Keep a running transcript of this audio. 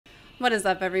What is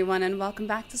up, everyone, and welcome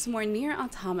back to some more NieR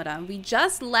Automata. We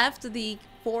just left the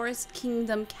Forest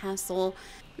Kingdom Castle.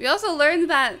 We also learned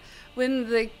that when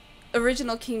the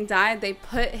original king died, they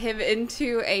put him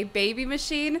into a baby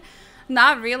machine,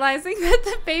 not realizing that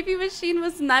the baby machine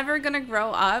was never going to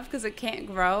grow up because it can't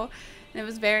grow. And it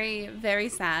was very, very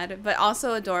sad, but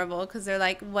also adorable because they're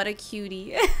like, what a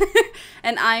cutie.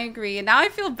 And I agree. And now I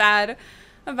feel bad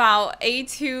about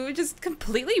A2 just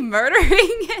completely murdering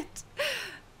it.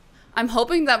 I'm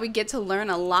hoping that we get to learn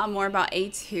a lot more about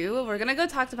A2. We're gonna go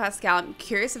talk to Pascal. I'm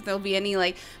curious if there'll be any,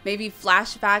 like, maybe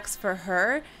flashbacks for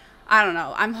her. I don't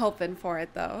know. I'm hoping for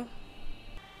it, though.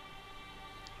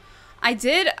 I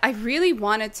really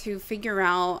wanted to figure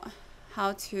out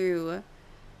how to...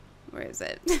 Where is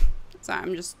it? Sorry,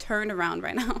 I'm just turned around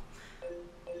right now.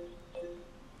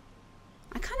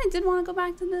 I kind of did want to go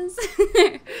back to this.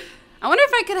 I wonder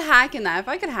if I could hack in that. If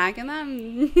I could hack in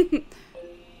that,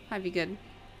 that'd be good.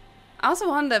 I also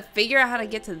wanted to figure out how to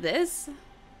get to this.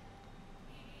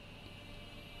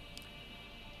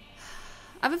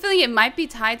 I have a feeling it might be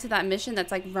tied to that mission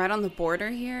that's like right on the border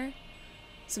here.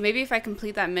 So maybe if I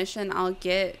complete that mission, I'll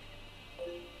get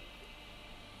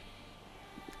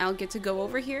to go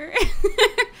over here.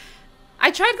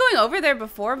 I tried going over there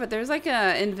before, but there's like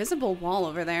an invisible wall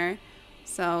over there.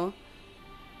 So,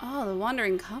 oh, the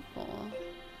wandering couple.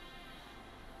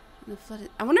 The flooded.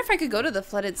 I wonder if I could go to the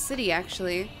flooded city,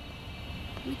 actually.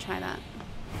 Let me try that.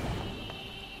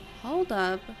 Hold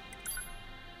up.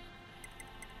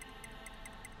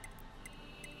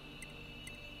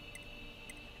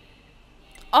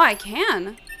 Oh, I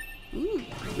can. Ooh,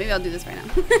 maybe I'll do this right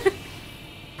now.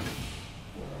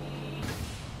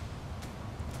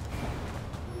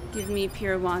 Give me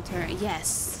pure water.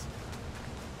 Yes.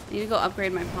 I need to go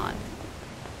upgrade my pod.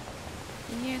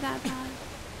 You hear that, pod?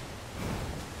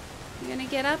 You're gonna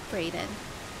get upgraded.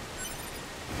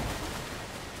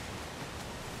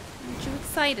 Aren't you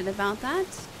excited about that?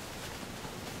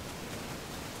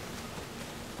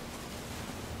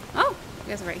 Oh, you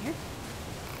guys are right here.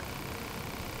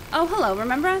 Oh, hello.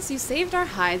 Remember us? You saved our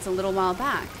hides a little while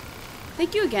back.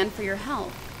 Thank you again for your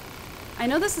help. I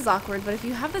know this is awkward, but if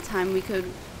you have the time, we could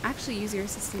actually use your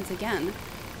assistance again.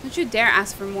 Don't you dare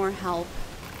ask for more help.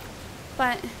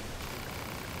 But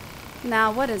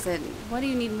now, what is it? What do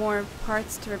you need more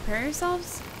parts to repair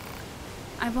yourselves?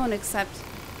 I won't accept.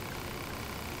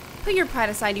 Put your pride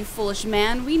aside, you foolish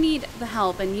man. We need the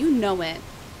help, and you know it.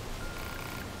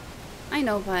 I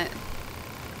know, but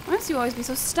why must you always be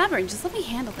so stubborn? Just let me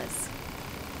handle this.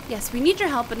 Yes, we need your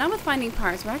help, but not with finding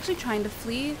parts. We're actually trying to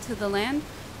flee to a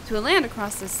land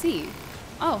across the sea.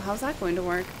 Oh, how's that going to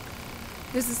work?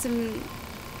 There's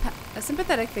a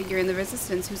sympathetic figure in the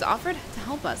resistance who's offered to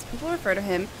help us. People refer to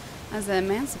him as an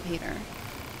emancipator.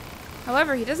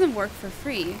 However, he doesn't work for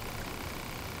free.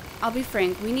 I'll be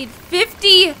frank, we need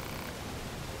 50!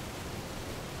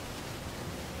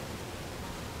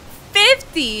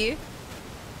 50?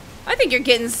 I think you're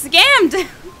getting scammed!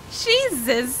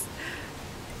 Jesus!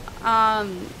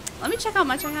 Let me check how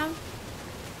much I have.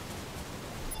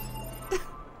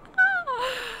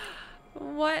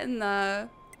 What in the...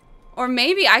 Or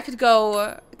maybe I could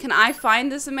go... Can I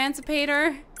find this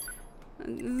emancipator?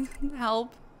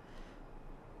 Help.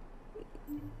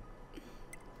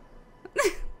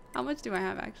 How much do I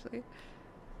have, actually?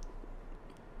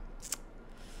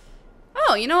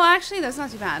 Oh, you know, actually, that's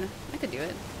not too bad. I could do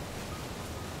it.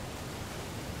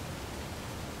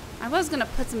 I was gonna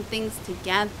put some things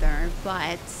together,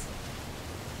 but...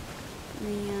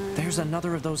 There's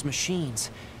another of those machines.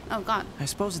 Oh, God. I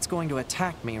suppose it's going to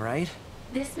attack me, right?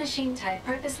 This machine type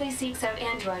purposely seeks out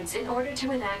androids in order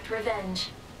to enact revenge.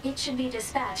 It should be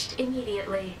dispatched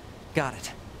immediately. Got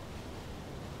it.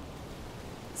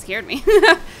 Scared me.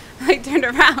 I turned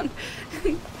around.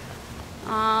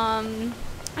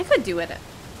 I could do it.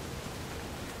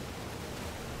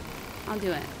 I'll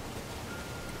do it.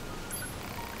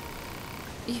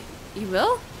 You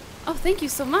will? Oh, thank you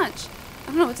so much. I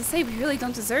don't know what to say. We really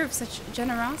don't deserve such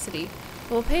generosity.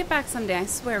 But we'll pay it back someday. I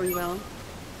swear we will.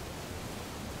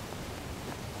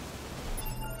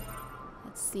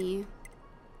 Let's see.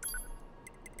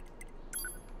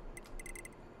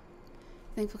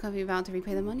 Thankful company vowed to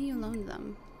repay the money you loaned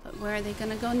them. But where are they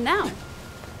gonna go now?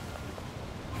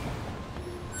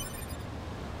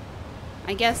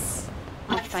 I guess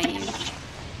I'll fight you.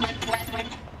 My brethren,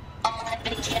 all have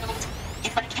been killed.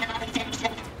 If I cannot avenge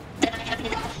them, then I have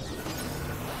not.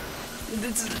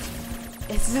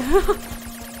 It's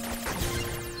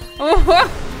oh,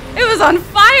 it was on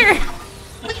fire!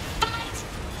 We fight!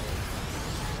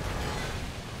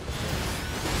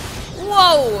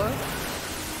 Whoa!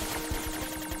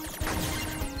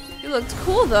 He looked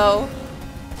cool though.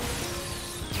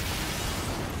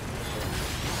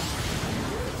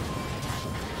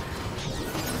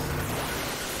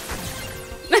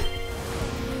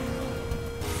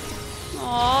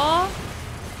 Aww.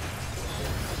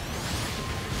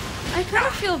 I kind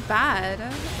of feel bad.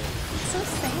 It's so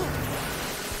sad.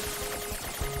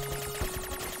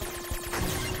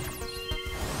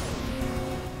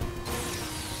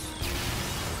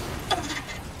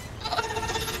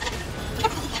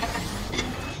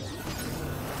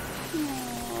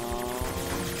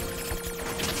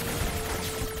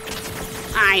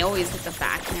 I always hit the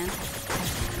back, man.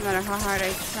 No matter how hard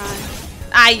I try.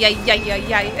 Ay, ay, ay,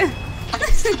 ay, ay.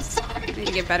 I need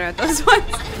to get better at those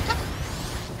ones.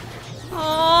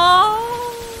 Oh,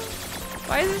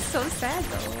 why is it so sad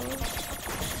though?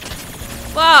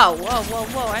 Whoa, whoa, whoa,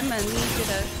 whoa! I'm gonna need you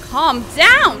to calm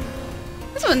down.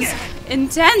 This one's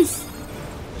intense.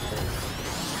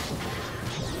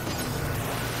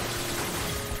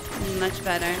 Much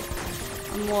better.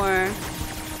 A more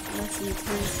less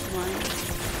intense one.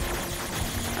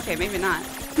 Okay, maybe not.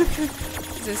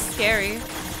 This is scary.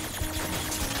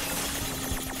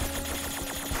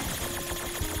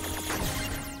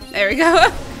 There we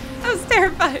go. I was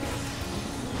terrified.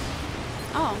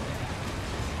 Oh.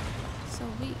 So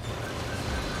weak.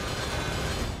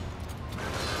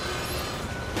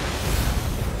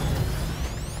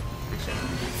 Actually, I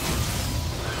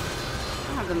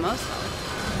don't have the most health.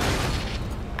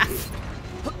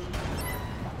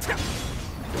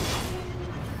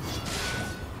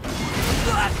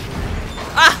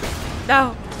 Ah!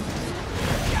 No!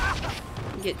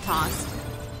 Get tossed.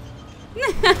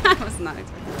 I was not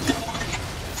expecting that.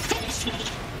 Finish me.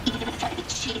 Even if I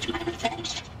achieved my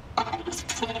revenge, I was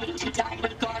planning to die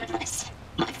regardless.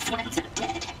 My friends are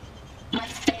dead. My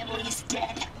family is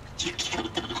dead. You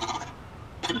killed them all.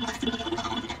 But left me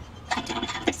alone. I don't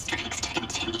have the strength to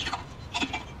continue. It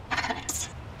hurts.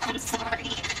 I'm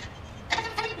sorry.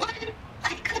 Everyone,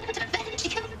 I couldn't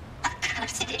avenge you.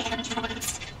 Accursed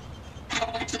androids.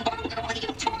 How much longer will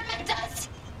you torment us?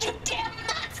 You damn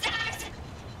monsters!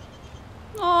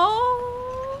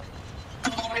 Oh.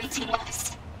 Glory to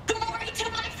us! Glory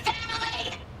to my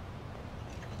family!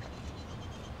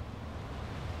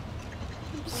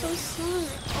 I'm so sorry.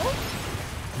 Oh.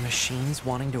 Machines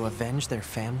wanting to avenge their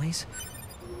families?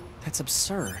 That's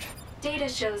absurd. Data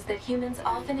shows that humans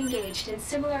often engaged in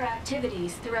similar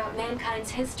activities throughout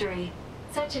mankind's history.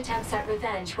 Such attempts at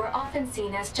revenge were often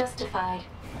seen as justified.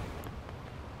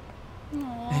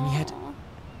 Aww. And yet,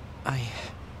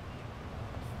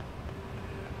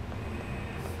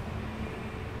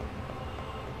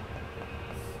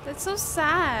 That's so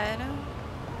sad.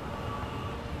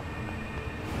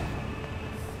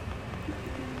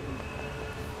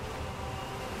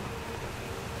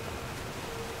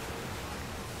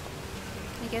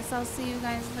 I guess I'll see you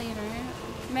guys later.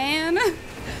 Man,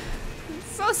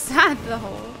 it's so sad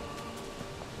though.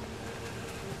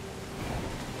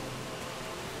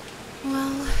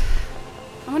 Well,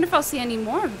 I wonder if I'll see any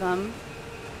more of them.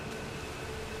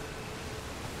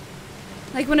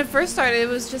 Like when it first started, it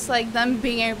was just like them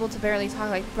being able to barely talk,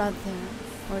 like brother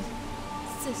or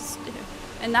sister.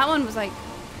 And that one was like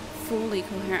fully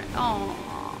coherent. Oh,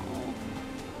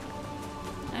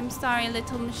 I'm sorry,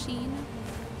 little machine.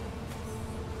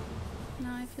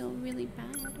 Now I feel really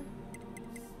bad.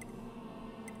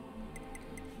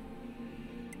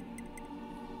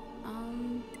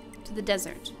 To the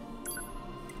desert.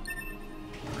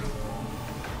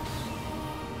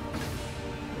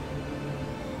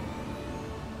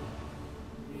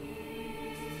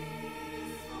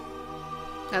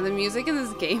 Now the music in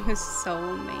this game is so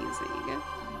amazing.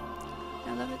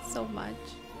 I love it so much.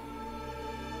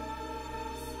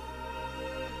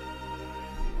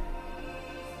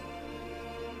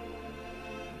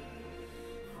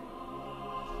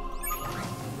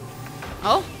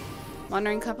 Oh,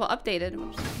 Wandering Couple updated.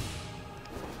 Oops.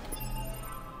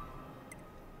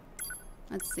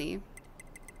 Let's see.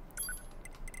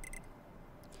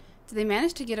 Did they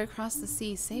manage to get across the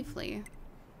sea safely?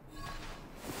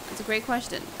 That's a great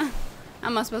question. How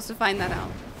am I supposed to find that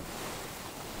out?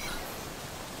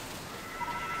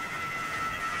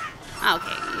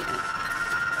 Okay. Yeah.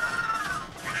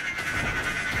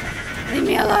 Leave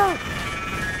me alone.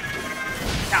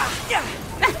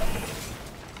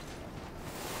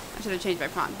 I should have changed my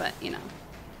prompt, but you know,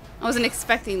 I wasn't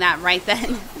expecting that right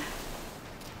then.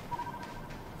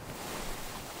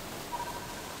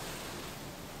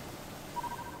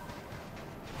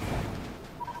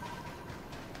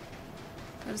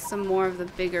 There's some more of the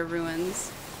bigger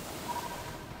ruins.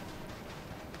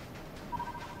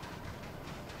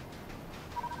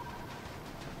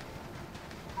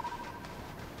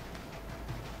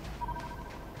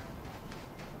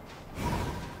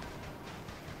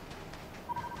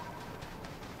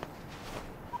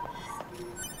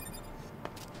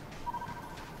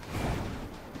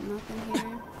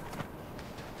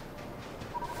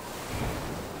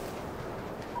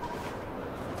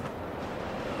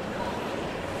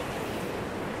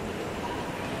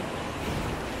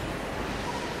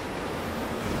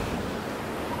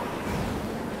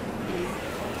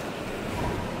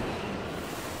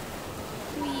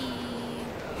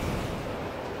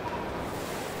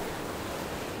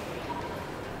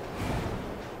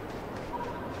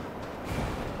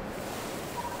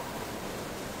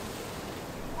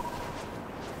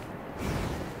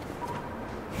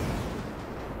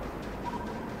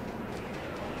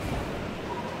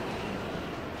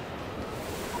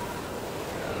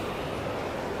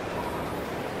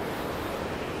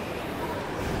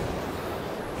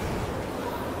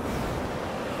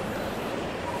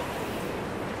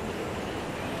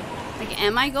 Like,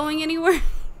 am I going anywhere?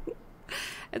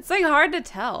 It's like hard to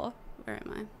tell. Where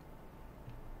am I?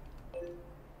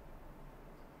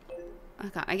 Oh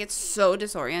god, I get so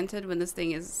disoriented when this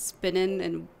thing is spinning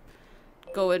and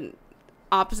going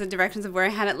opposite directions of where I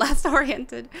had it last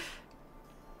oriented.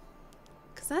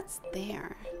 Cause that's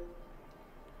there.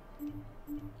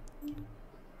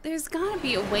 There's gotta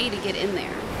be a way to get in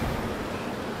there.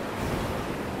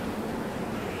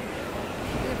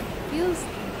 It feels...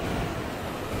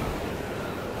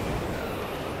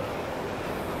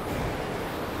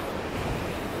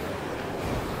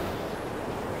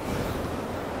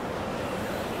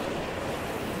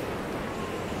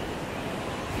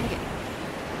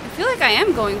 I feel like I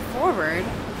am going forward.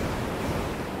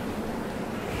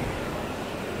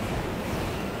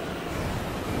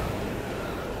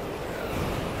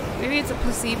 Maybe it's a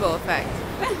placebo effect.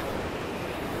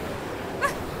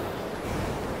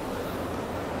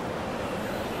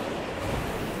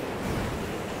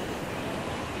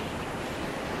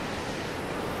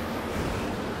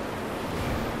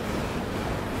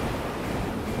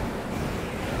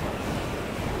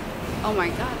 Oh my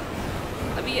god.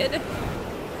 Let me in.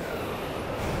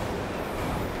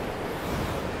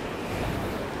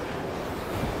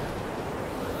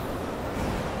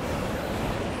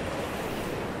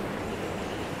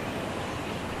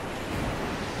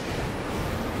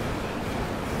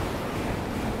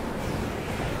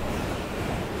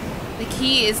 The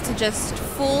key is to just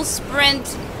full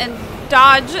sprint and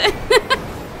dodge.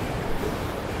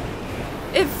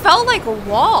 It felt like a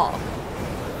wall.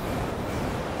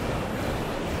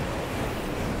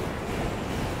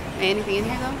 Anything in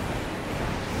here though?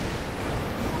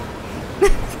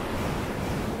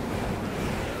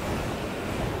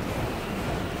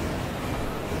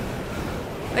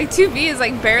 Like 2B is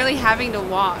like barely having to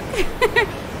walk.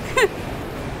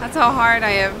 That's how hard I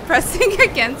am pressing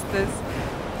against this.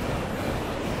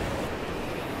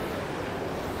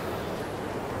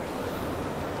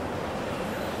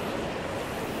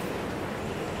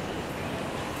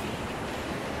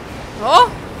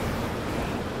 Oh!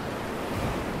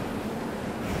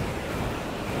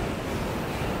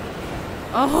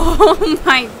 Oh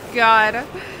my god.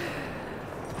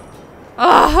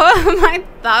 Oh, my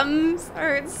thumbs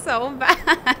hurt so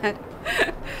bad.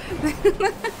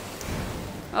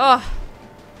 Oh.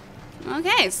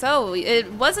 Okay, so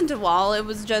it wasn't a wall. It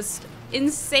was just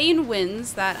insane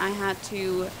winds that I had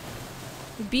to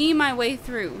bee my way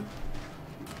through.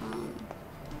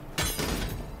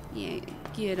 Yeah,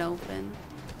 get open.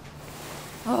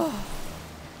 Oh.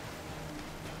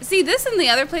 See, this and the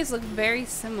other place look very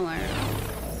similar.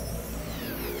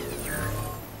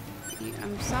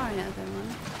 I'm sorry, other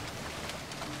one.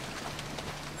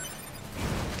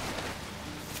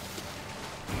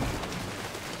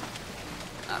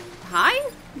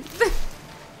 Hi?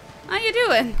 How you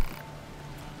doing?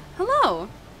 Hello.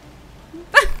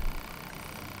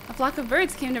 A flock of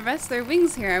birds came to rest their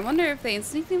wings here. I wonder if they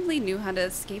instinctively knew how to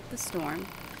escape the storm.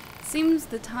 Seems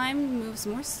the time moves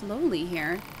more slowly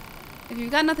here. If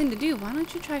you've got nothing to do, why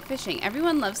don't you try fishing?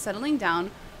 Everyone loves settling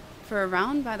down for a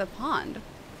round by the pond.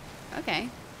 Okay.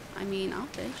 I mean, I'll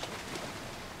fish.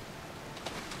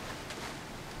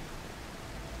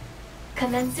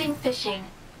 Commencing fishing.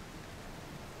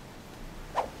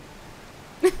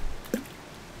 It's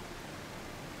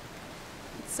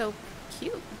so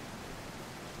cute.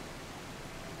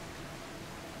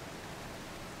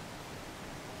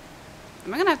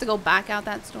 Am I gonna have to go back out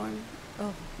that storm?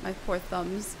 Oh, my poor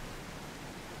thumbs.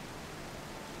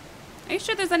 Are you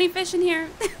sure there's any fish in here?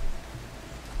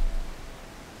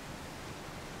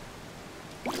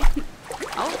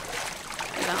 Oh,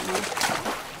 I got one.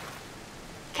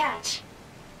 Catch.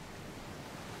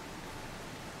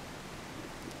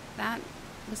 That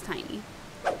was tiny.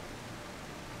 There's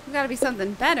gotta be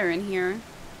something better in here.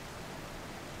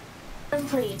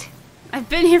 Complete. I've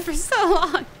been here for so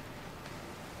long.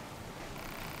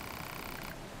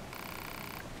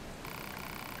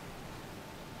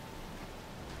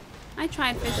 I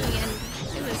tried fishing and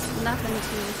it was nothing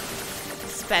too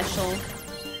special.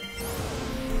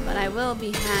 But I will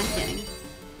be hacking.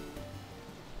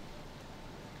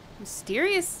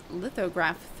 Mysterious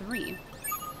lithograph 3.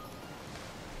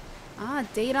 Ah,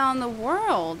 data on the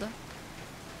world.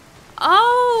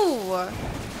 Oh!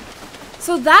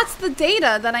 So that's the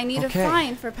data that I need to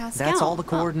find for Pascal. That's all the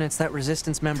coordinates that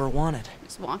Resistance member wanted.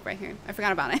 Just walk right here. I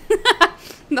forgot about it.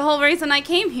 The whole reason I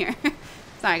came here.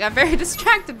 Sorry, I got very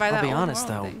distracted by that. I'll be honest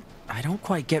though, thing. I don't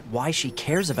quite get why she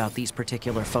cares about these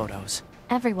particular photos.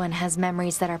 Everyone has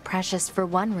memories that are precious for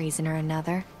one reason or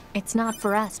another. It's not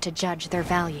for us to judge their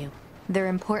value. They're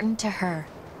important to her.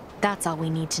 That's all we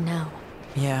need to know.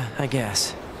 Yeah, I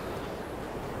guess.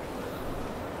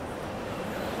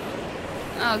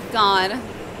 Oh god.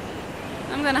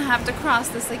 I'm gonna have to cross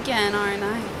this again, aren't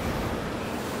I?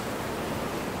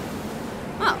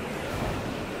 Oh.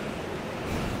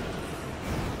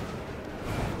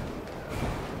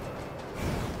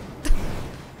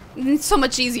 It's so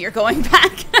much easier going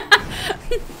back.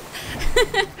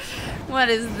 What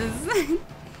is this?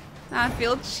 I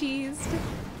feel cheesed.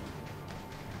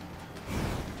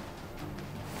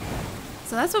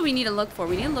 So that's what we need to look for.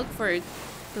 We need to look for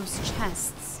those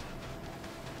chests.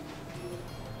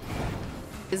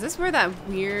 Is this where that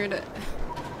weird,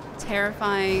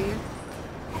 terrifying...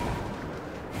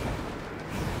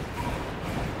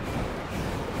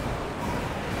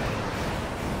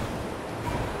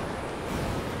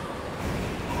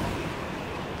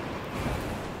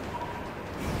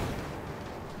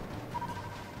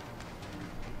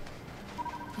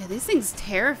 Yeah, these things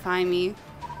terrify me.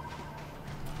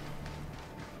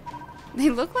 They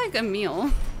look like a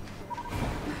meal.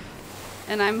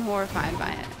 And I'm horrified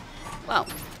by it. Whoa.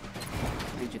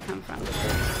 Where'd you come from?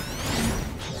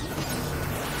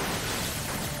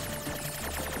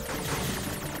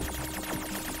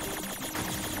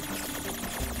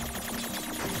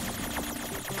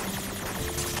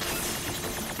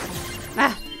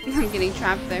 Ah! I'm getting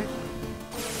trapped there.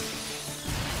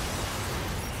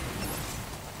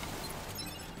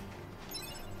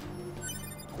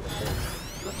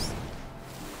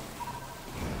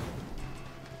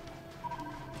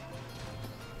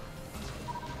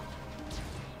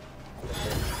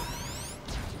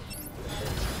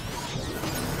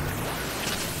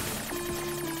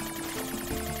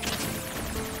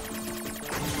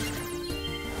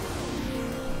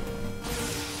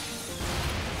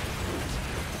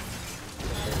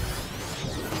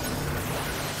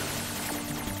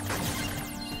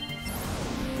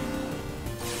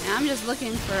 I'm just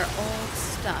looking for old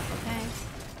stuff, okay?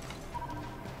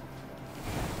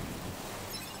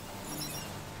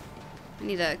 I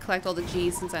need to collect all the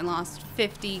G's since I lost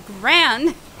 50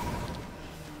 grand.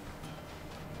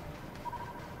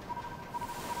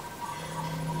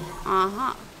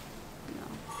 Uh-huh.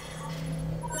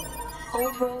 No.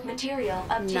 Old world material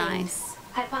obtained. Nice.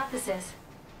 Hypothesis.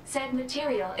 Said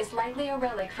material is likely a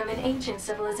relic from an ancient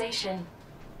civilization.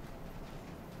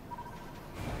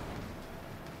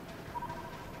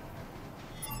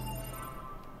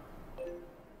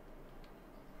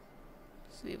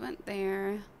 So we went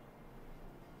there.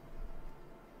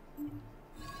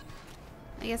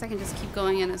 I guess I can just keep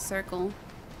going in a circle.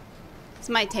 This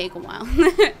might take a while.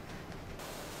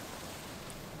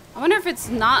 I wonder if it's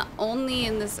not only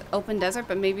in this open desert,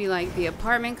 but maybe like the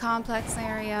apartment complex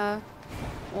area,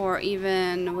 or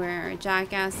even where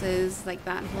Jackass is, like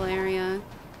that whole area.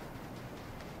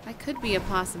 That could be a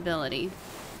possibility.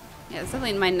 Yeah, it's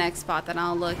definitely in my next spot that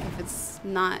I'll look if it's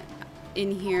not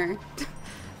in here.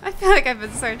 I feel like I've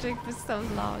been searching for so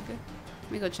long.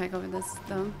 Let me go check over this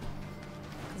though,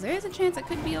 because there is a chance it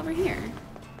could be over here,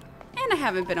 and I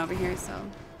haven't been over here, so.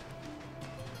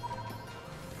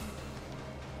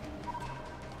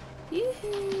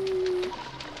 Yoo-hoo.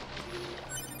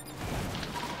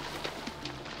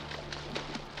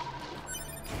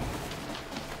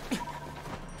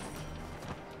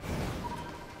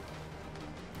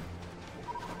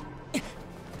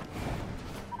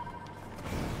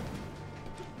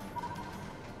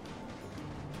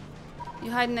 You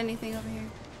hiding anything over here?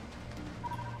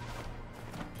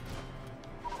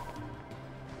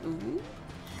 Ooh.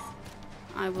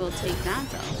 I will take that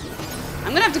though.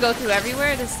 I'm gonna have to go through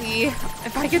everywhere to see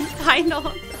if I can find all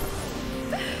of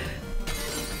them.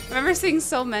 I remember seeing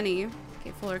so many.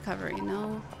 Okay, full recovery.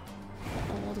 No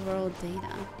old world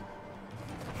data.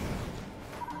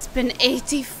 It's been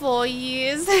 84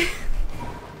 years.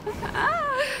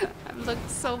 I've looked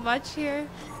so much here.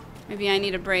 Maybe I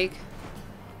need a break.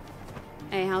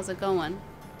 Hey, how's it going?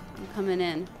 I'm coming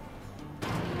in.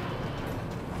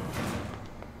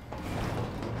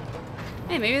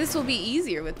 Hey, maybe this will be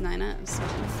easier with 9Fs.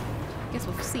 I guess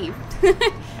we'll see.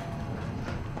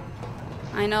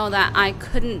 I know that I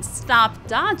couldn't stop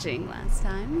dodging last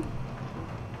time.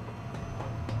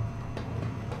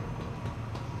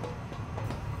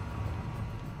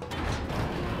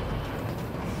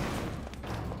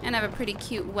 And I have a pretty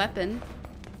cute weapon.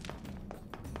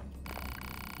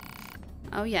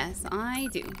 Oh yes, I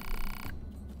do.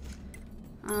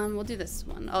 We'll do this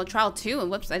one. Oh, trial 2.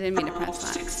 Whoops, I didn't mean to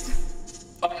press that.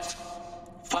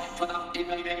 Fight without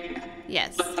evading.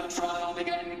 Yes. Let the trial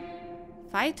begin.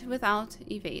 Fight without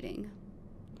evading.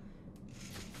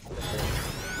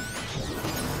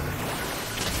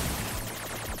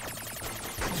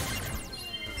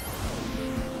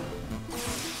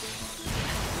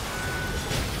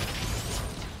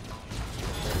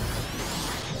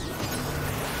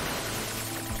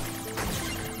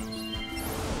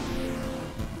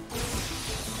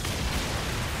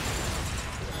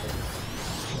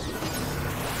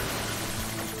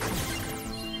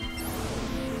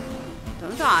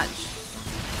 dodge.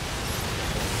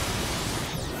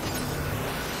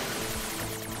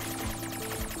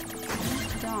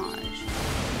 Dodge.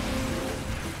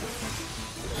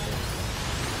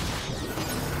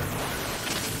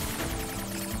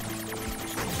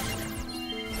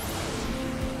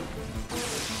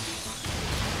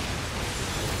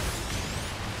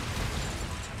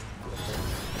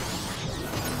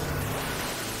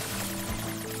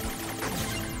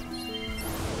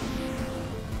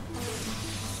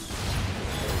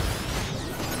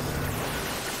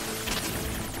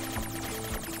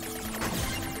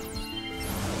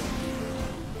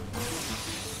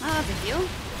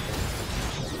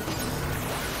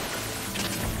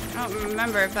 I don't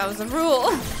remember if that was a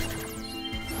rule.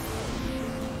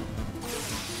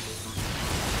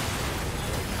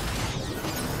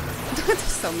 There's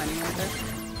so many right there.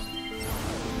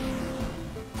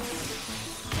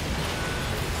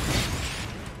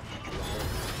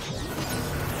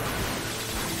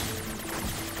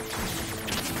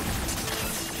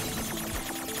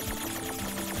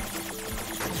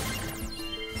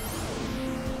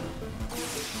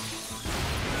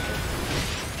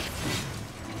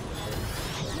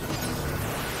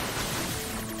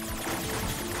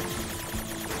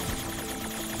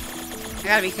 I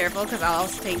gotta be careful because I'll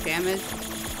also take damage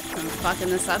from fucking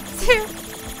this up too.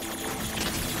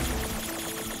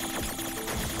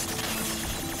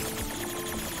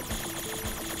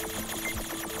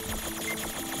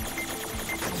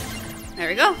 There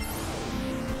we go.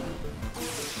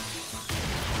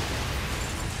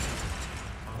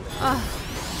 Oh.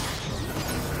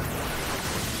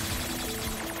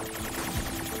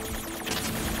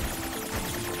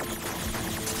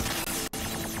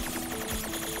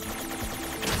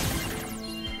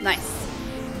 Nice.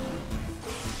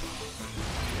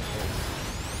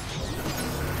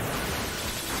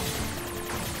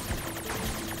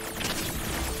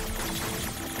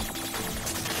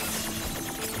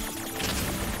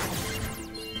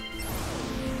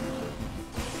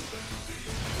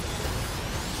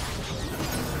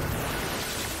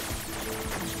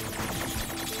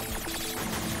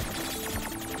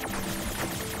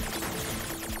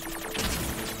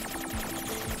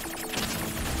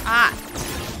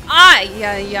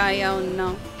 Yeah, oh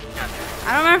no.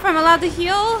 I don't remember if I'm allowed to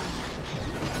heal.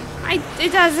 I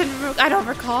don't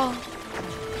recall.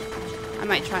 I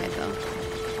might try it though.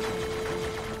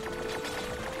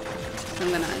 So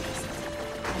I'm gonna just...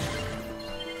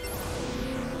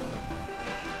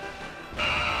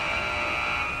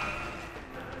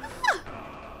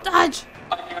 Dodge!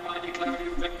 I hereby declare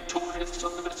you victorious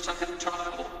of the second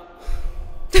trial.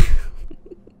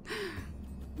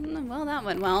 Well, that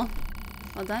went well.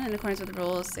 Well done. In accordance with the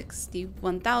rules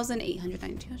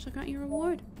 61,892, I shall grant you a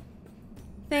reward.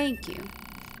 Thank you.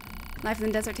 Life in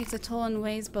the desert takes a toll in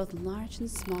ways both large and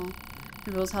small.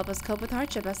 The rules help us cope with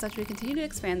hardship. As such, we continue to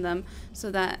expand them so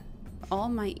that all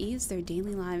might ease their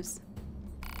daily lives.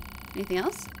 Anything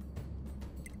else?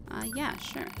 Yeah,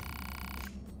 sure.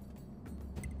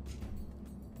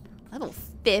 Level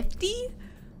 50?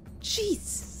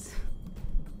 Jeez.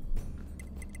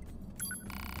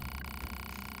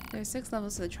 There's 6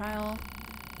 levels to the trial.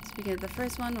 So we get the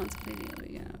first one, once completed,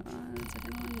 we get the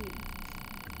second one,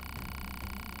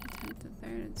 10th, the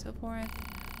third, and so forth.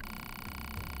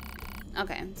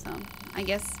 Okay, so I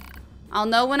guess I'll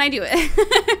know when I do it.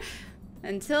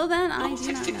 Until then, I do not know.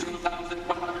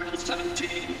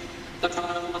 62,117. The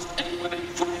trial must end within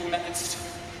 3 minutes.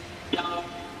 Now,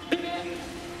 begin.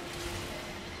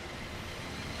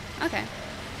 Okay.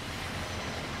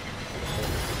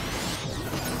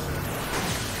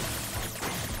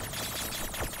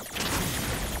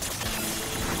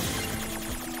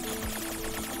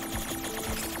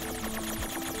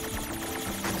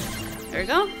 There we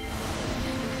go.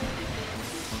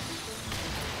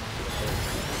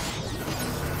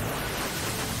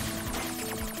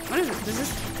 What is it? Does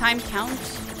this time count?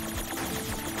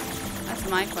 That's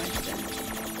my question.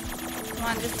 Come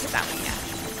on, just hit that one, yeah.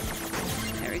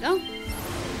 There we go.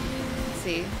 Let's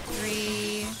see.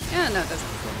 3. Yeah, no, it doesn't.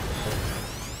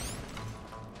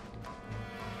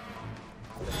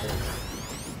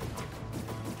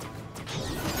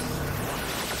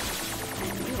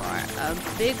 A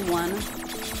big one.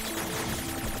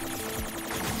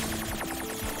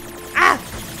 Ah!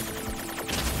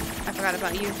 I forgot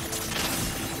about you.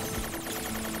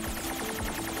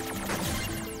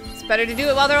 It's better to do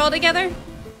it while they're all together.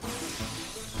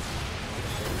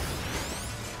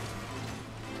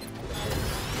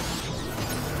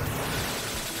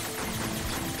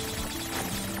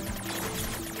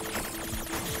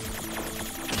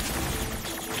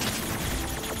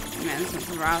 Man, this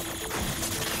one's rough.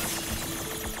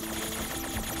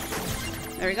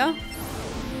 There we go.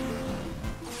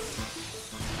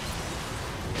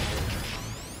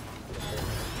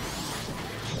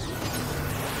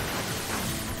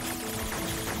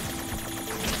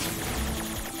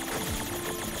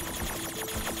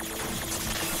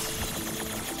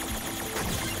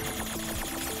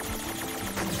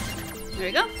 There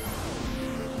we go.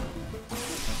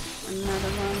 Another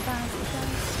one back with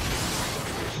us.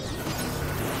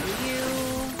 You.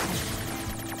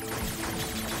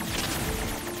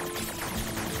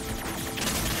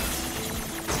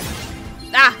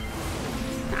 Ah!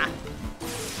 Ah.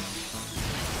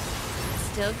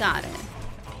 Still got it.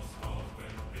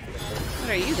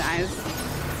 What are you guys?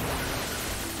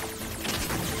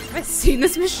 Have I seen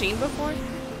this machine before?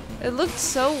 It looked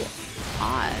so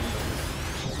odd.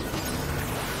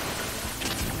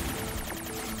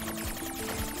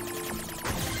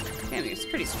 Damn, it's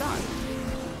pretty strong.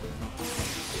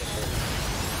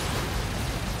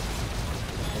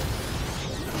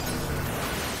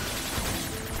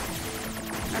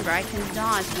 Remember, I can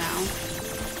dodge now.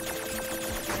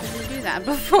 I didn't do that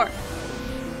before.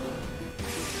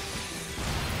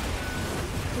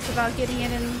 It's about getting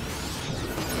it in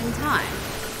time.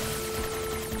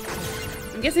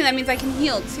 I'm guessing that means I can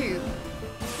heal too.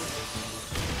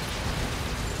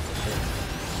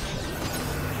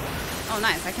 Oh,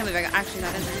 nice. I can't believe I actually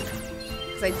got in there.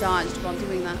 Because I dodged while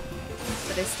doing that.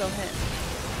 But I still hit.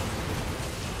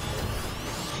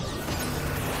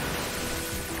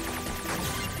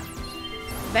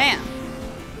 Bam!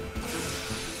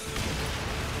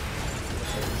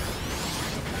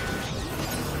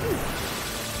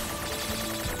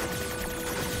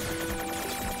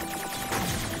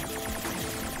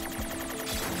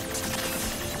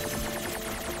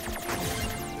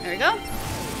 There we go.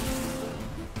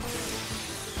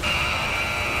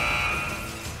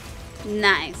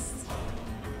 Nice.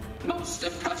 Most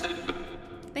impressive.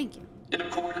 Thank you. In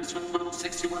accordance with Rule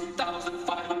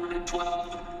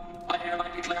 61,512, I hereby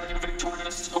declare you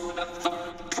victorious over the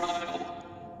third trial.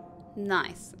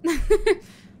 Nice.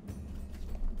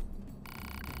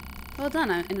 Well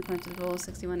done. In accordance with Rule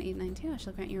 61,892, I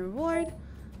shall grant you a reward.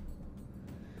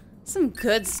 Some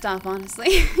good stuff,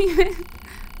 honestly.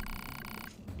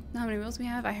 How many rules we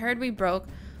have? I heard we broke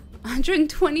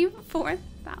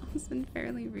 124,000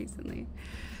 fairly recently.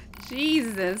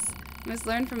 Jesus. We must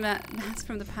learn from that's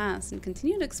from the past and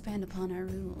continue to expand upon our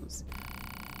rules.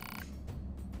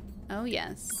 Oh,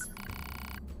 yes.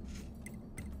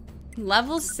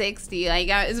 Level 60. Like,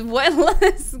 is what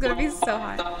this is gonna be so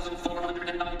high.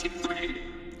 5,493.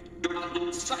 Do not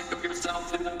lose sight of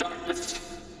yourself in the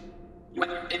darkness.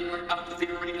 Whether in or out of the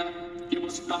arena, you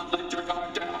must not let your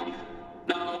guard down.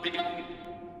 Now begin.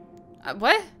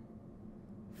 What?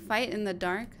 Fight in the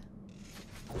dark?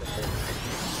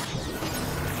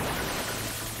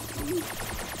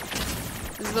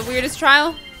 This is the weirdest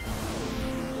trial.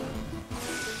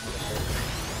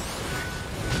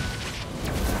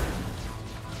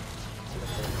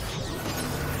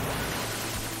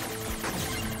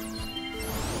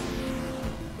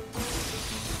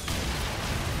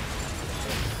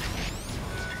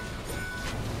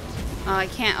 Oh, I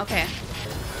can't. Okay.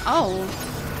 Oh,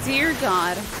 dear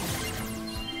God.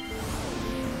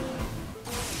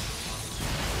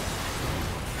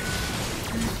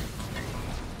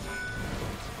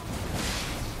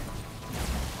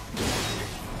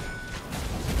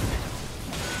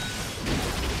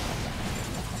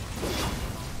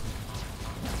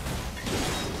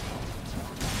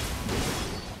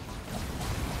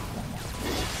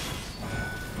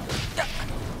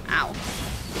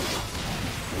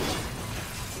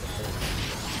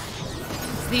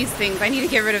 These things. I need to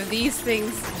get rid of these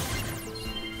things.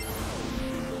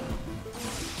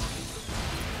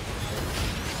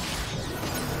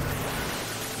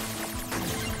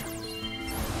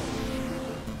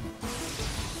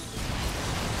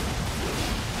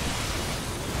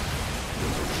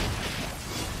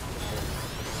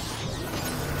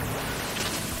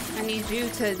 I need you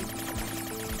to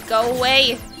go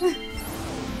away.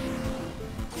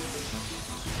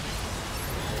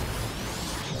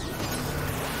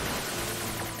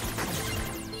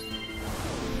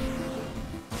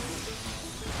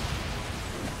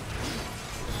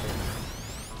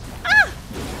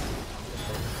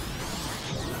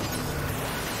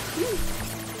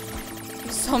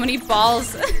 So many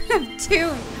balls of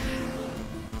doom.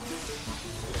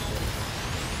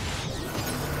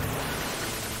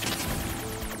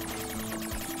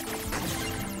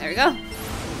 There we go.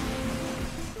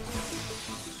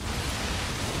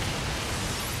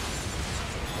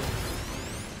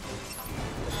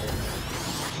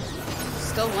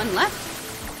 Still one left.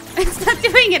 It's not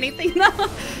doing anything though.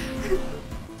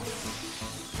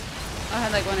 I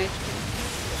had like 1 HP.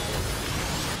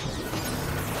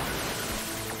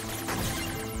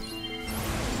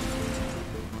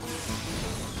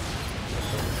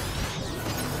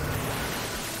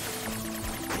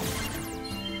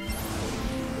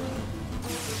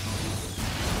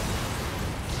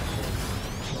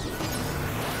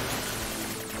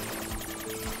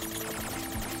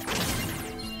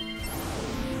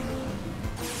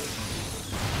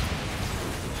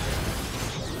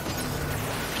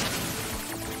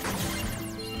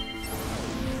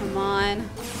 Come on.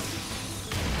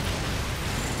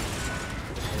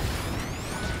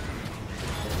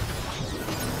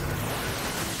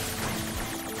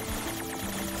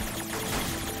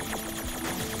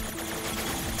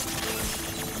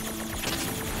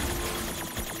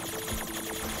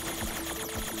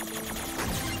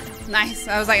 Nice.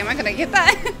 I was like, am I gonna get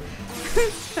that?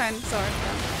 Trying to sort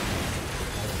them.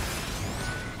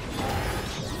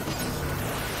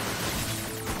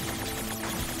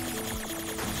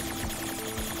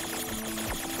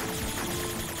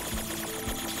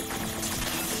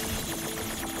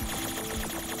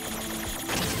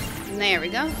 There we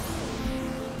go.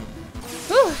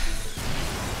 Whew.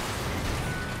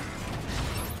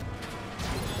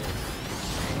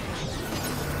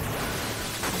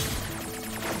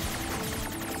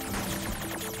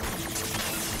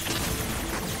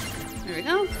 There we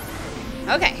go.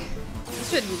 Okay. This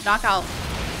should knock out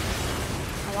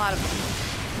a lot of them.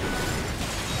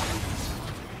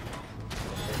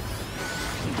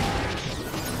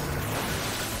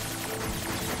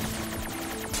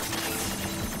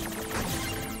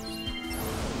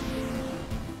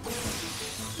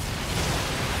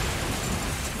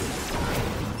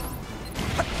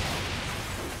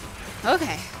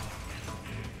 Okay.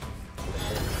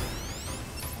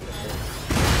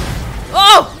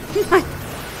 Oh! My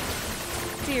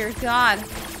dear God.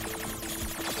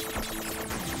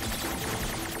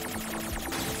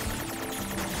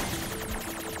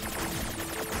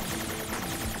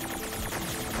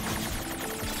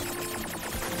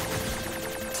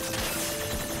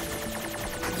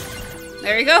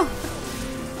 There you go. I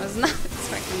was not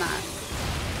expecting that.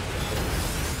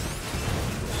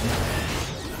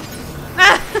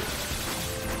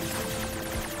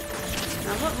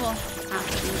 Now what will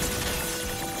happen?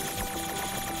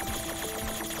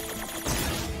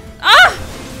 Ah!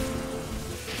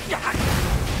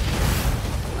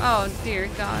 Oh dear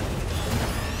God.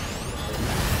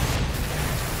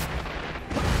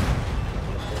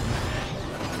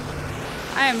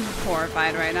 I am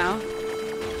horrified right now.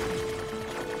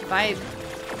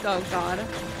 Oh God.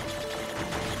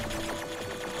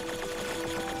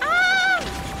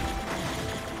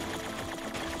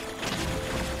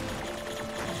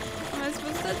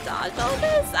 Dodge all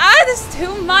this. Ah, this is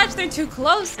too much. They're too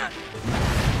close.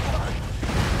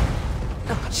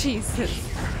 Oh, Jesus.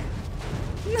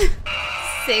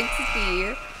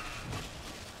 60.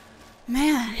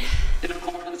 Man. In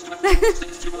accordance with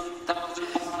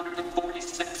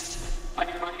 61,146, I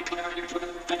hereby declare you to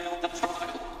have failed the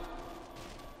trial.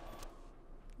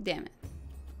 Damn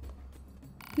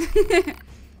it.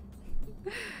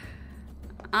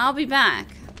 I'll be back.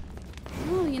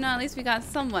 Well, you know, at least we got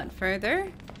somewhat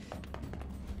further.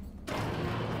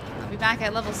 I'll be back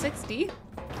at level 60. That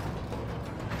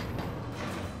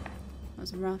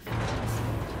was rough.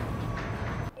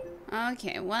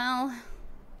 Okay, well,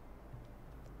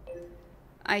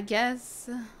 I guess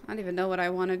I don't even know what I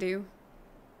want to do.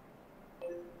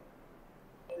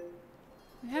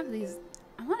 We have these.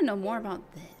 I want to know more about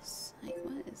this. Like,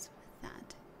 what is with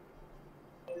that?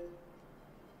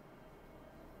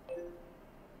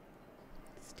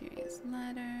 Mysterious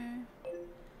letter.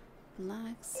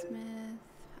 Blacksmith.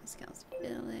 Pascal's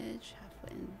village.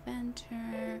 Halfway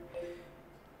inventor.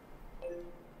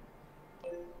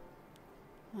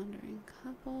 Wandering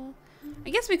couple. I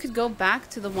guess we could go back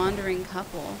to the wandering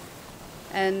couple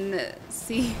and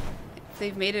see if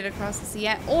they've made it across the sea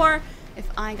yet, or if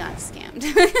I got scammed.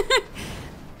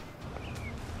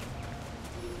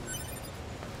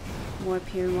 More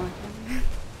pure water.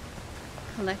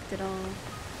 Collect it all.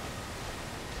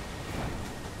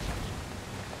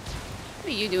 What are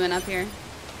you doing up here?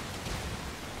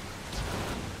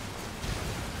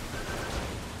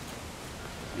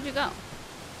 Where'd you go?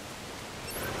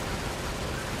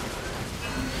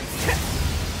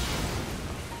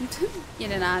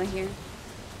 Get it out of here.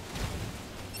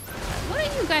 What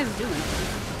are you guys doing?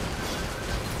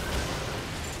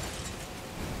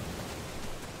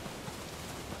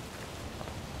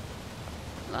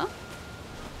 Hello?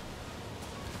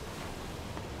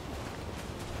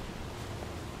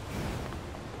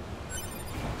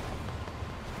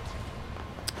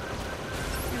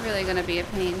 I really really gonna be a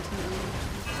pain too.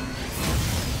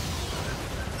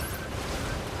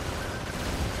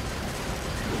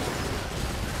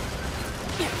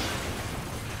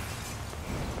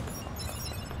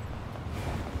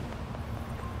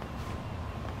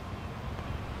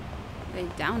 Are they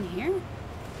down here?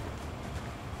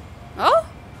 Oh?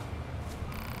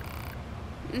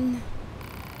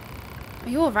 Are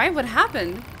you alright? What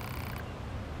happened?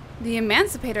 The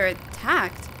Emancipator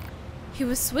attacked. He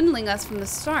was swindling us from the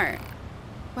start.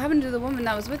 What happened to the woman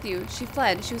that was with you? She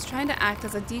fled. She was trying to act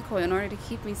as a decoy in order to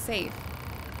keep me safe.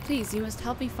 Please, you must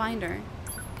help me find her.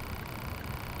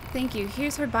 Thank you.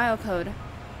 Here's her biocode.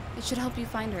 It should help you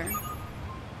find her.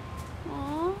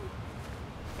 Aww.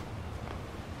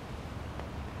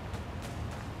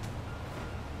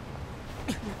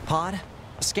 Pod,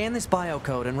 scan this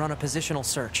biocode and run a positional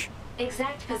search.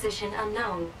 Exact position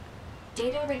unknown.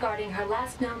 Data regarding her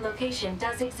last known location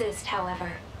does exist,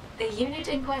 however. The unit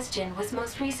in question was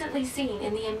most recently seen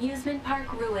in the amusement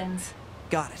park ruins.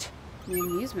 Got it. The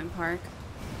amusement park.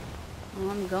 Oh,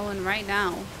 I'm going right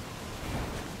now.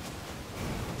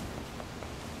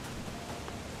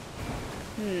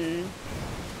 This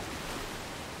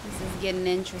is getting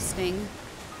interesting.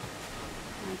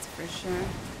 That's for sure.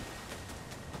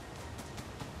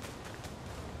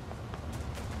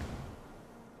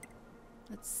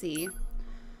 Let's see.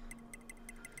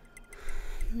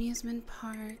 Amusement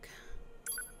park.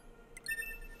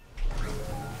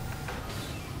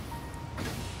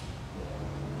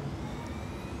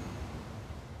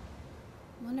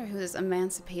 Wonder who this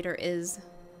Emancipator is.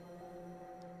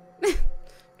 I'm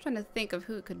trying to think of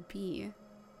who it could be.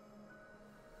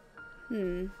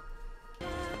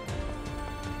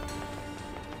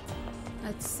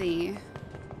 Let's see.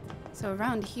 So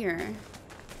around here.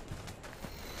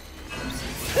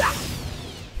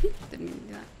 Didn't mean to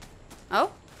do that.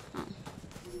 Oh? Oh.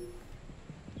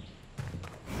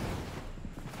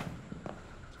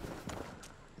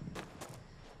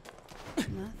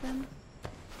 Nothing?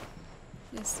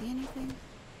 You guys see anything?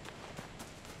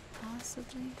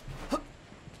 Possibly?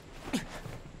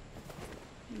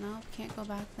 Nope, can't go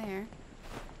back there.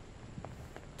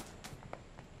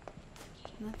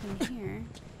 Nothing here.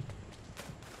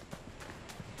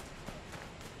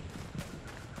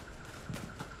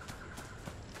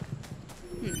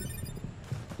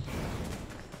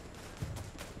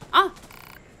 Ah!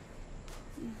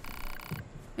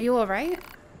 Are you alright?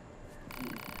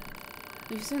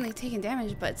 You've certainly taken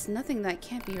damage, but it's nothing that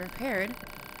can't be repaired.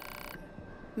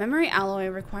 Memory alloy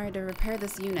required to repair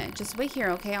this unit. Just wait here,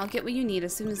 okay? I'll get what you need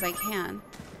as soon as I can.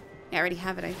 Yeah, I already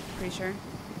have it, I'm pretty sure.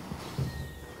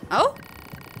 Oh?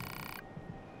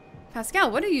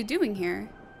 Pascal, what are you doing here?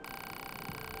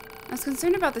 I was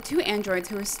concerned about the 2 androids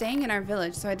who were staying in our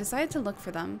village, so I decided to look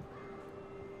for them.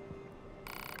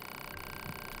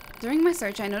 During my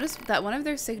search, I noticed that one of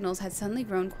their signals had suddenly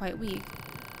grown quite weak.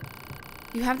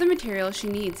 You have the material she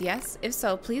needs, yes? If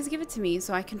so, please give it to me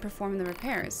so I can perform the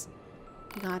repairs.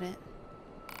 Got it.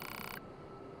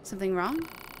 Something wrong?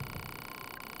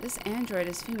 This android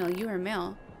is female, you are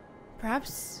male.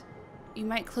 Perhaps you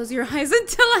might close your eyes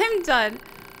until I'm done.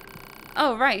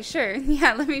 Oh, right, sure.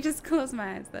 Yeah, let me just close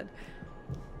my eyes then.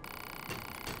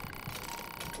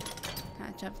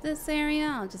 Patch up this area.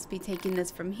 I'll just be taking this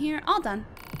from here. All done.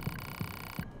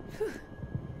 Whew.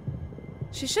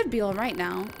 She should be all right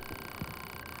now.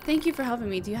 Thank you for helping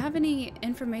me. Do you have any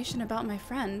information about my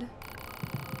friend?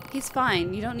 He's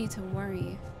fine. You don't need to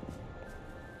worry.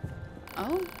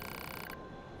 Oh?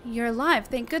 You're alive.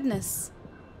 Thank goodness.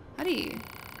 Howdy.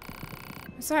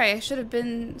 I'm sorry. I should have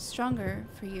been stronger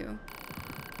for you.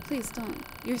 Please don't.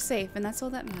 You're safe, and that's all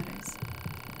that matters.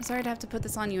 I'm sorry to have to put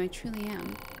this on you. I truly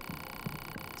am.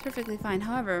 It's perfectly fine.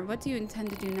 However, what do you intend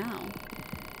to do now?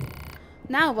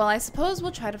 Now, well, I suppose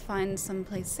we'll try to find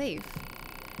someplace safe.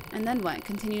 And then what?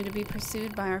 Continue to be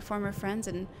pursued by our former friends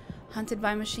and hunted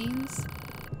by machines?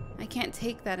 I can't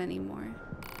take that anymore.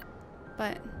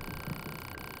 But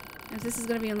if this is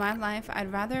going to be in my life,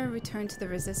 I'd rather return to the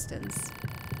Resistance.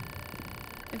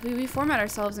 If we reformat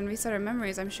ourselves and reset our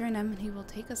memories, I'm sure Anemone will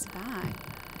take us back.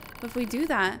 But if we do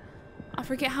that, I'll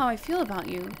forget how I feel about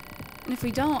you. And if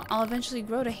we don't, I'll eventually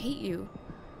grow to hate you.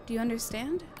 Do you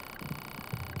understand?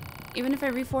 Even if I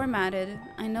reformatted,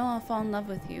 I know I'll fall in love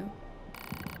with you.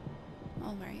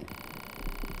 Alright.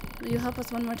 Will you help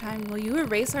us one more time? Will you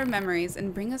erase our memories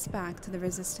and bring us back to the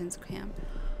Resistance camp?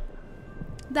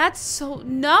 That's so...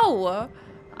 No!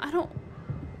 I don't...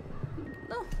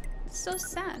 No. It's so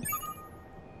sad.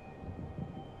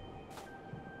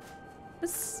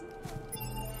 This...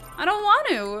 I don't want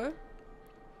to.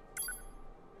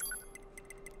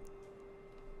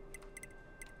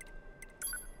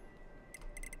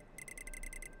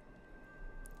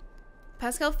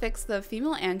 Pascal fixed the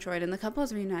female android and the couple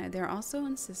is reunited. They're also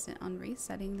insistent on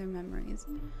resetting their memories.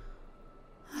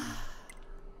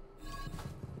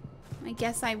 I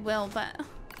guess I will, but...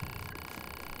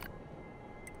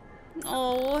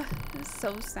 Oh, it's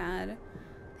so sad.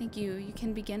 Thank you. You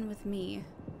can begin with me.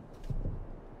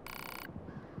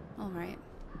 Alright.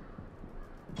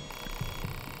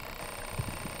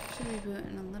 Should reboot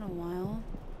in a little while.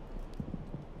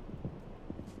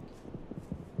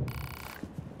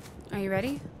 Are you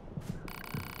ready?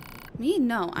 Me?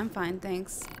 No, I'm fine,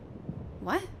 thanks.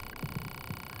 What?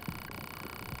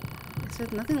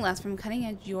 Expect nothing less from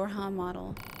cutting-edge Vyarah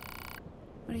model.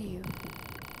 What are you?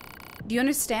 Do you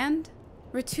understand?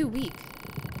 We're too weak.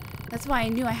 That's why I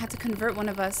knew I had to convert one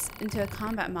of us into a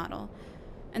combat model.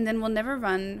 And then we'll never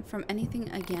run from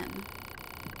anything again.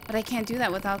 But I can't do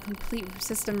that without complete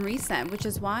system reset, which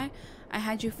is why I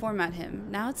had you format him.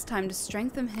 Now it's time to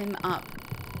strengthen him up.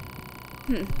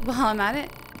 While I'm at it,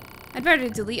 I'd better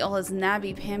delete all his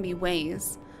nabby-pamby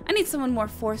ways. I need someone more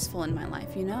forceful in my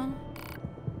life, you know?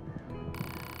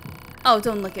 Oh,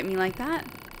 don't look at me like that.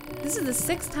 This is the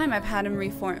 6th time I've had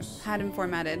him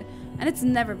formatted, and it's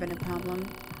never been a problem.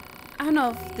 I don't know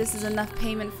if this is enough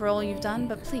payment for all you've done,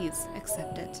 but please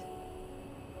accept it.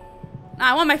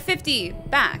 I want my 50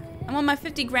 back. I want my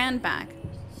 50 grand back.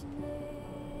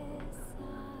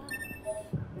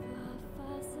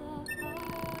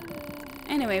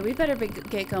 Anyway, we better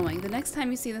get going. The next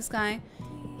time you see this guy,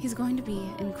 he's going to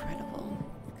be incredible.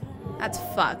 That's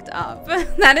fucked up.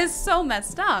 That is so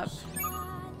messed up.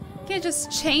 You can't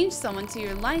just change someone to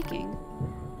your liking.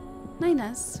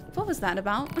 Nines, what was that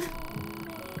about?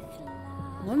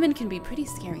 Women can be pretty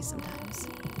scary sometimes.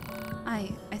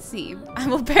 I see. I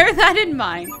will bear that in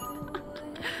mind.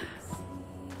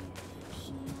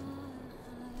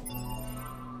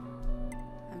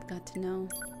 I've got to know.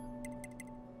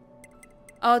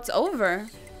 Oh, it's over.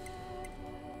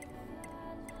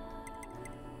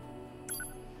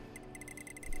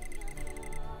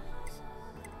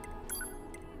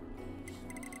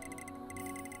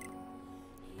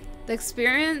 The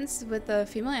experience with the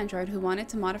female android who wanted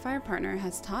to modify her partner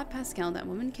has taught Pascal that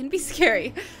women can be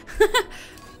scary.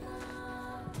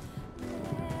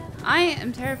 I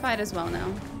am terrified as well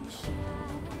now.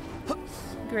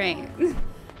 Great.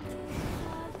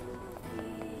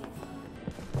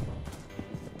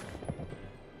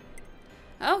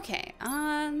 Okay,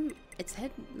 let's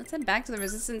head back to the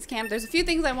resistance camp. There's a few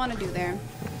things I want to do there.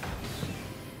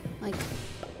 Like,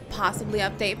 possibly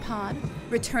update pod,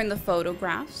 return the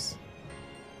photographs.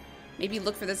 Maybe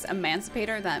look for this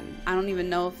emancipator that I don't even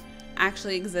know if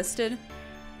actually existed,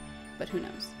 but who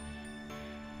knows.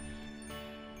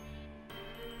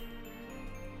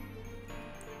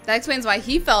 That explains why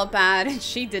he felt bad and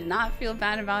she did not feel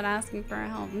bad about asking for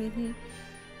help.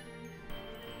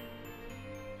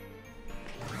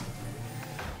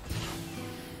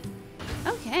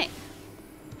 Okay,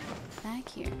 back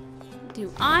here.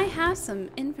 Do I have some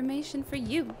information for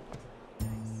you?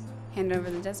 Hand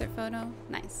over the desert photo.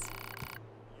 Nice.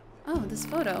 Oh, this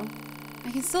photo.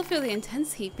 I can still feel the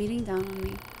intense heat beating down on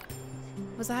me.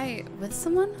 Was I with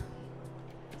someone?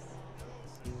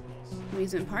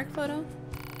 Amusement park photo?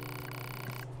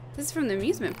 This is from the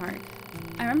amusement park.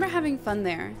 I remember having fun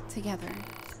there, together.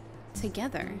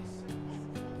 Together.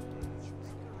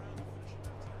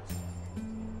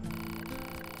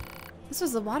 This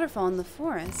was the waterfall in the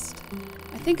forest.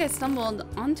 I think I stumbled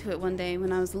onto it one day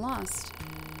when I was lost.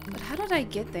 But how did I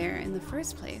get there in the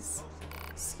first place?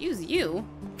 Excuse you.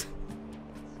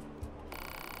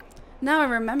 Now I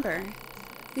remember.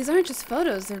 These aren't just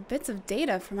photos, they're bits of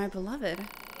data for my beloved.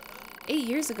 8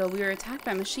 years ago, we were attacked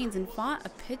by machines and fought a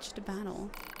pitched battle.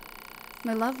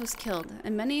 My love was killed,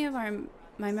 and many of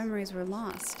my memories were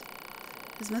lost.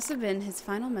 This must have been his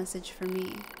final message for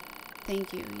me.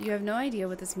 Thank you. You have no idea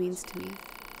what this means to me.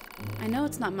 I know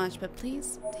it's not much, but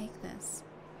please take this.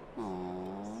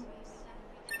 Aww.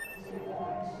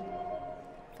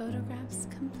 Photographs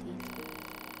complete.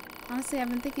 Honestly, I've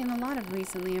been thinking a lot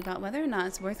recently about whether or not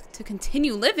it's worth to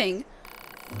continue living.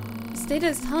 This data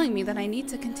is telling me that I need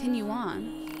to continue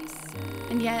on.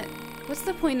 And yet, what's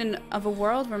the point of a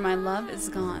world where my love is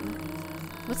gone?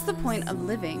 What's the point of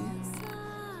living?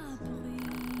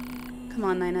 Come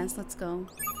on, 9S, let's go.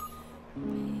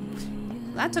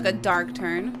 That took a dark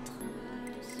turn.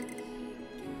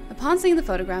 Upon seeing the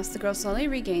photographs, the girl slowly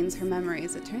regains her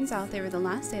memories. It turns out they were the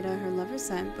last data her lover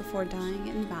sent before dying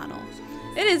in battle.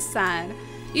 It is sad.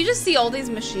 You just see all these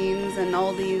machines and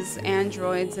all these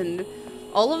androids, and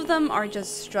all of them are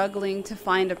just struggling to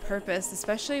find a purpose,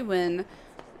 especially when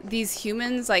these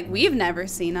humans, like, we've never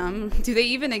seen them. Do they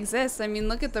even exist? I mean,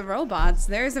 look at the robots.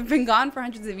 Theirs have been gone for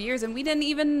hundreds of years and we didn't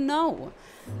even know.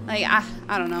 Like,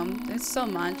 I don't know. There's so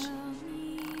much.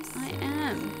 I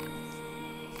am.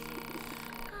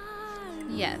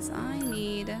 Yes, I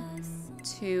need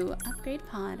to upgrade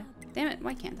pod. Damn it,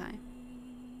 why can't I?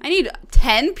 I need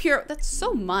 10 pure. That's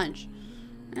so much.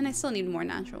 And I still need more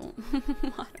natural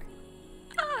water.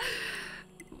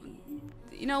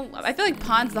 You know, I feel like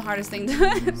pod's the hardest thing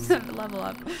to level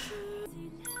up.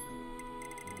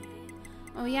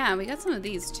 Oh yeah, we got some of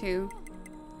these too.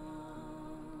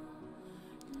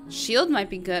 Shield might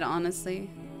be good, honestly.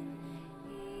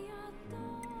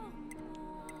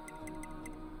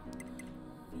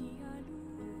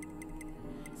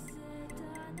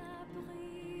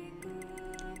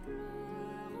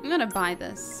 I'm gonna buy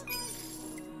this.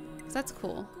 'Cause that's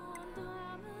cool.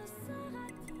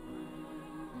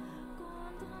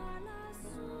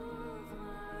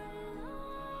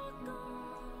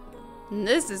 And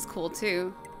this is cool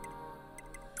too.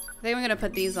 I think we're gonna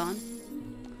put these on.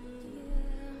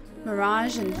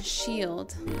 Mirage and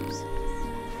Shield. Oops.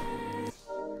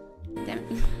 Damn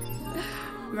it.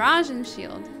 Mirage and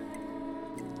Shield.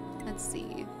 Let's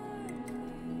see.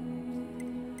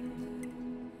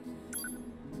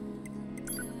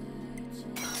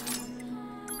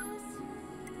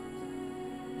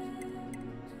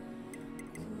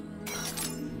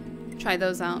 Try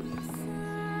those out.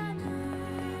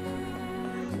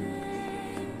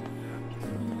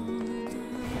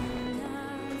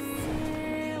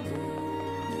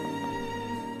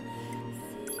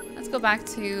 Let's go back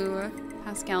to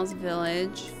Pascal's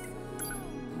village.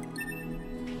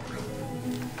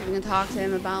 We're gonna talk to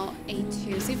him about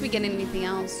A2. See if we get anything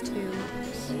else too.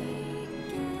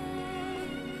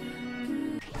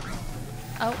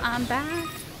 Oh, I'm back.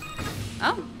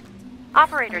 Oh.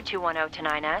 Operator 210 to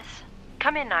 9S.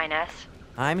 Come in, 9S.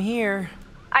 I'm here.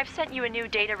 I've sent you a new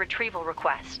data retrieval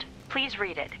request. Please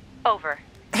read it. Over.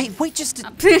 Hey, wait just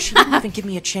a... She didn't even give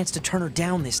me a chance to turn her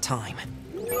down this time.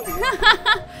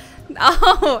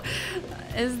 Oh,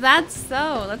 is that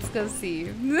so? Let's go see.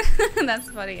 That's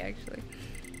funny, actually.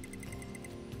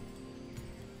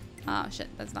 Oh, shit.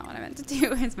 That's not what I meant to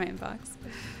do. It's my inbox.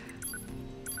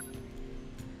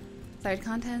 Desired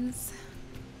contents.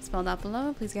 Spelled out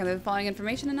below. Please gather the following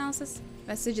information analysis.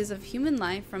 Vestiges of human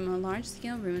life from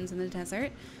large-scale ruins in the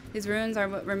desert. These ruins are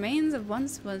what remains of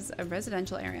once was a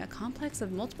residential area. A complex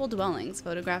of multiple dwellings.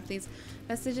 Photograph these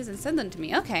vestiges and send them to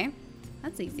me. Okay.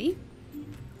 That's easy.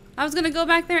 I was gonna go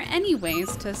back there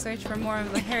anyways to search for more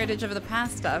of the heritage of the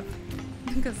past stuff.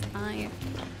 Because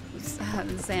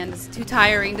the sand is too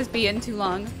tiring to be in too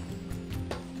long.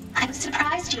 I'm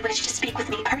surprised you wish to speak with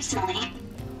me personally.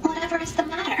 Whatever is the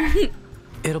matter?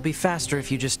 It'll be faster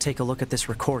if you just take a look at this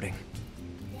recording.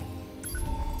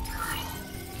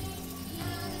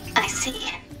 I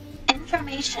see.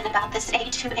 Information about this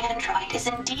A2 android is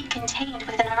indeed contained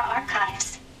within our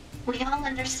archives. We all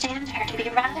understand her to be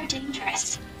rather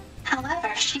dangerous.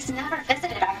 However, she's never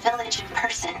visited our village in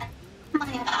person.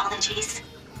 My apologies.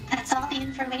 That's all the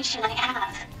information I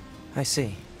have. I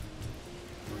see.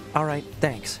 All right,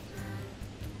 thanks.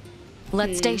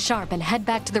 Let's stay sharp and head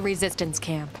back to the resistance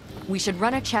camp. We should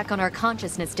run a check on our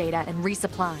consciousness data and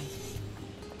resupply.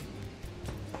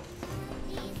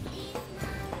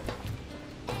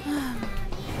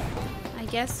 I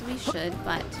guess we should,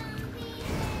 but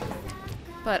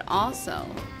also,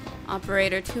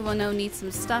 Operator 210 needs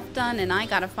some stuff done, and I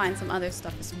gotta find some other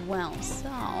stuff as well.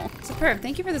 So, superb.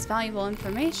 Thank you for this valuable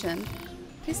information.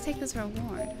 Please take this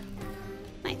reward.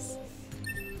 Nice.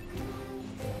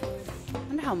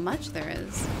 Wonder how much there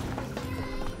is.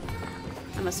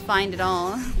 I must find it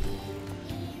all.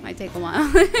 Might take a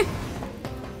while.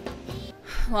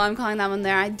 Well, I'm calling that one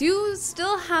there. I do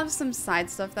still have some side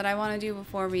stuff that I want to do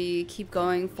before we keep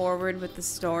going forward with the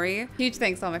story. Huge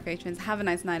thanks to all my patrons. Have a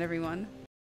nice night, everyone.